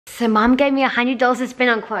So Mum gave me $100 to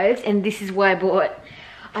spend on clothes and this is what I bought.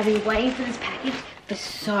 I've been waiting for this package for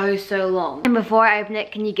so long. And before I open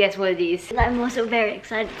it, can you guess what it is? I'm also very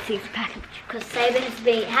excited to see the package because Sabre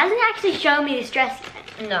hasn't actually shown me this dress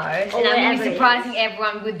yet. No, and I'm going to be surprising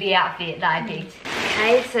everyone with the outfit that I picked.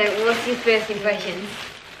 Okay, so what's your first impressions?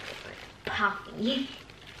 Puffy.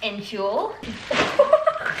 And tulle.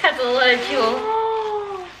 That's a lot of tulle.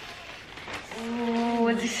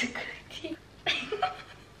 Oh, this is good.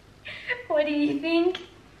 What do you think?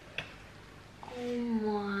 Oh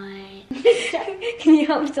my. Can you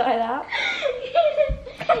help tie it up?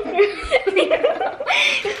 I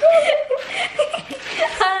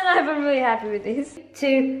don't know if I'm really happy with this.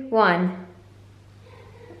 2, 1.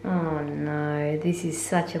 Oh no, this is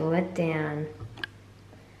such a letdown.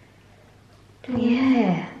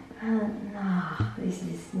 Yeah. No, this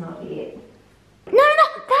is not it. No,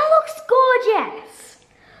 that looks gorgeous.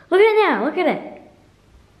 Look at it now, look at it.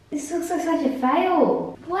 This looks like such a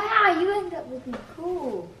fail. Wow, you ended up looking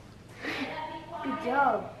cool. Good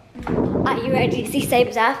job. Are you ready to see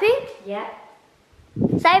Sabre's outfit? Yeah.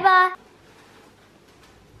 Sabre!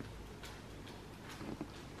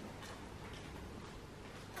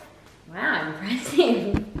 Wow,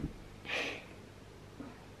 impressive.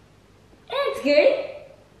 It's good.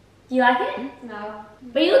 Do you like it? No.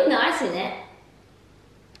 But you look nice in it.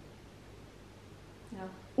 No.